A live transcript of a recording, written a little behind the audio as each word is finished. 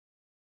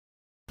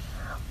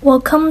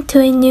Welcome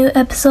to a new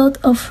episode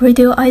of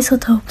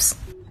Radioisotopes.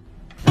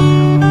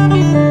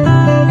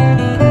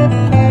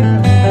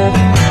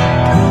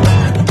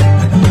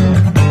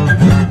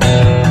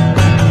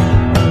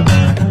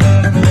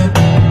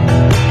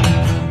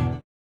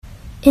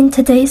 In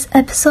today's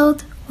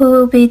episode, we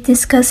will be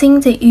discussing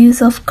the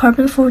use of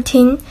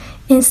carbon-14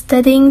 in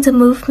studying the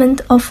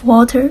movement of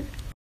water.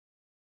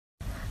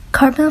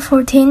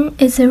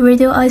 Carbon-14 is a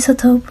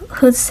radioisotope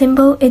whose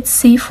symbol is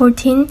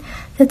C14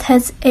 that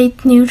has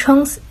 8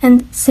 neutrons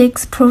and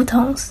 6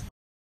 protons.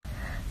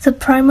 The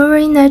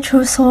primary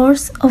natural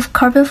source of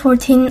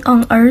carbon-14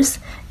 on Earth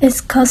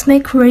is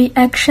cosmic ray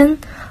action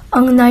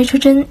on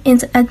nitrogen in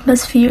the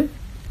atmosphere.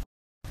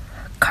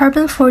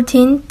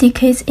 Carbon-14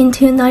 decays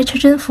into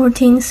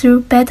nitrogen-14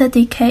 through beta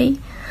decay.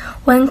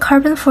 When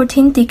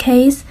carbon-14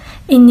 decays,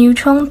 a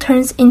neutron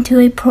turns into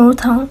a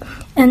proton,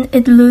 and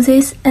it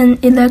loses an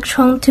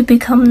electron to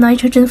become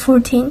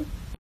nitrogen-14.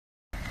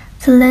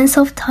 The length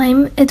of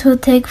time it will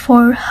take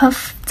for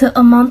half the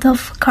amount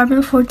of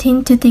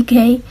carbon-14 to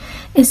decay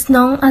is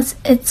known as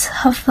its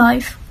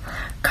half-life.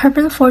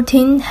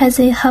 Carbon-14 has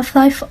a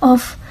half-life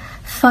of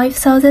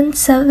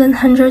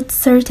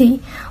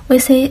 5,730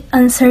 with an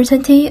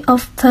uncertainty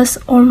of plus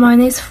or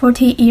minus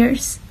 40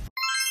 years.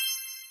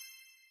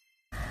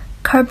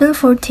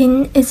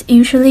 Carbon-14 is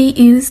usually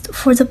used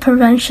for the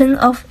prevention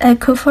of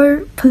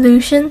aquifer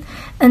pollution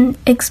and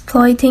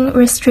exploiting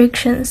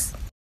restrictions.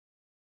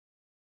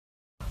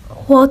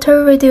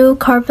 Water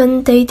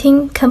radiocarbon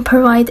dating can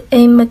provide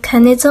a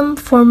mechanism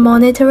for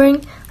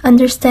monitoring,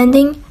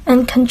 understanding,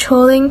 and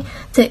controlling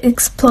the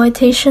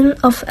exploitation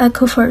of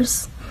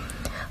aquifers.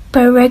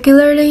 By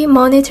regularly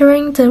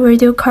monitoring the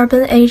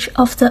radiocarbon age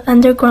of the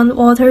underground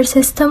water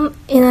system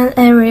in an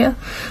area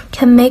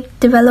can make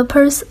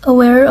developers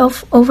aware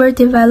of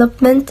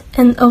overdevelopment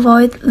and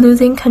avoid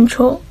losing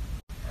control.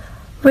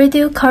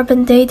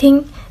 Radiocarbon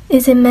dating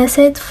is a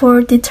method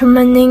for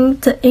determining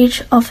the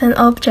age of an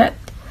object.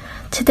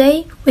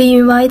 Today, we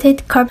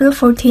invited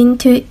Carbon-14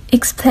 to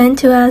explain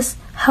to us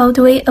how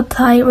do we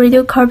apply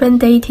radiocarbon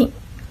dating.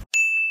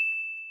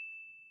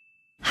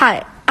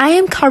 Hi, I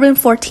am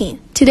Carbon-14.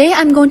 Today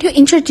I'm going to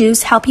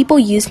introduce how people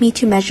use me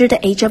to measure the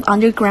age of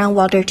underground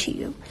water to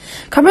you.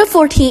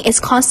 Carbon-14 is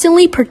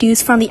constantly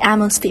produced from the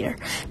atmosphere.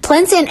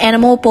 Plants and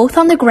animals both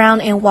on the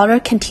ground and water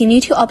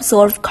continue to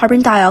absorb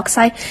carbon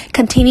dioxide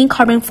containing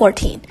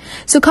carbon-14.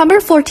 So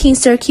carbon-14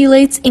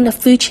 circulates in the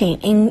food chain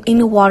in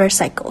the water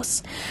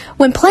cycles.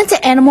 When plants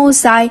and animals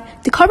die,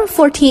 the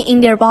carbon-14 in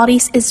their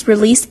bodies is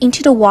released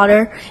into the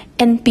water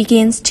and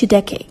begins to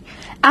decay.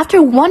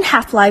 After one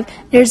half-life,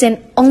 there's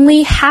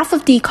only half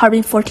of the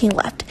carbon-14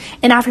 left,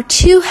 and after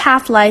 2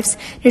 half-lives,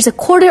 there's a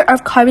quarter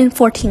of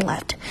carbon-14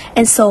 left,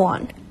 and so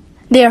on.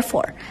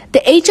 Therefore,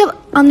 the age of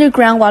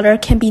underground water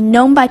can be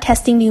known by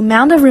testing the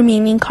amount of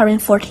remaining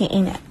carbon-14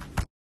 in it.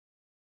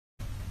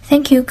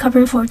 Thank you,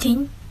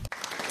 Carbon-14.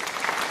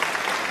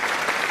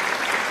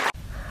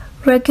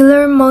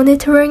 Regular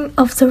monitoring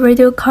of the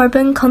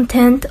radiocarbon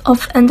content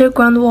of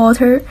underground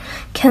water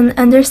can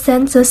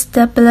understand the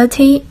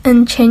stability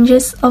and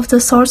changes of the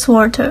source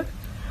water.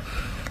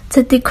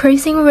 The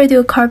decreasing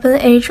radiocarbon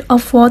age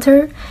of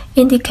water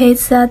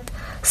indicates that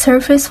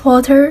surface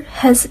water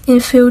has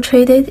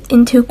infiltrated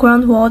into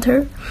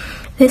groundwater.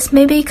 This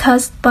may be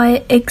caused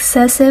by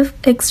excessive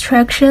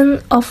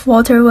extraction of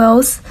water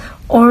wells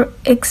or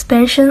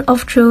expansion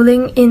of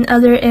drilling in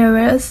other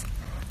areas,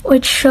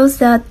 which shows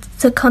that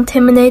the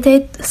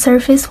contaminated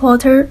surface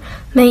water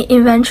may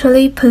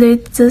eventually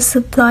pollute the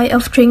supply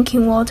of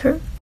drinking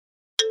water.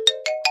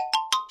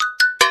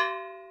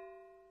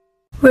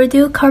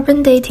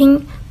 Radiocarbon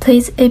dating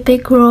plays a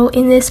big role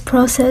in this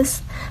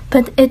process,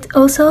 but it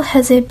also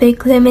has a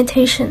big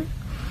limitation.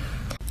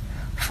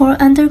 For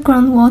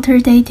underground water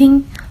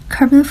dating,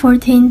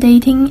 carbon-14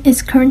 dating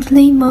is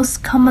currently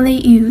most commonly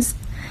used,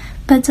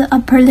 but the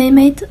upper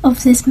limit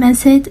of this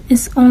method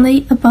is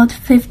only about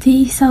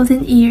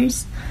 50,000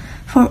 years.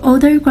 For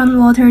older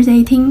groundwater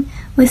dating,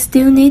 we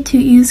still need to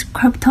use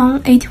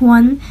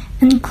krypton-81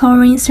 and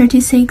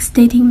chlorine-36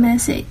 dating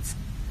methods.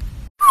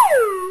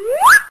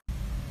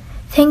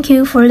 Thank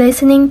you for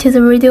listening to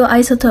the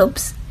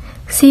radioisotopes.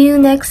 See you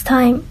next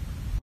time.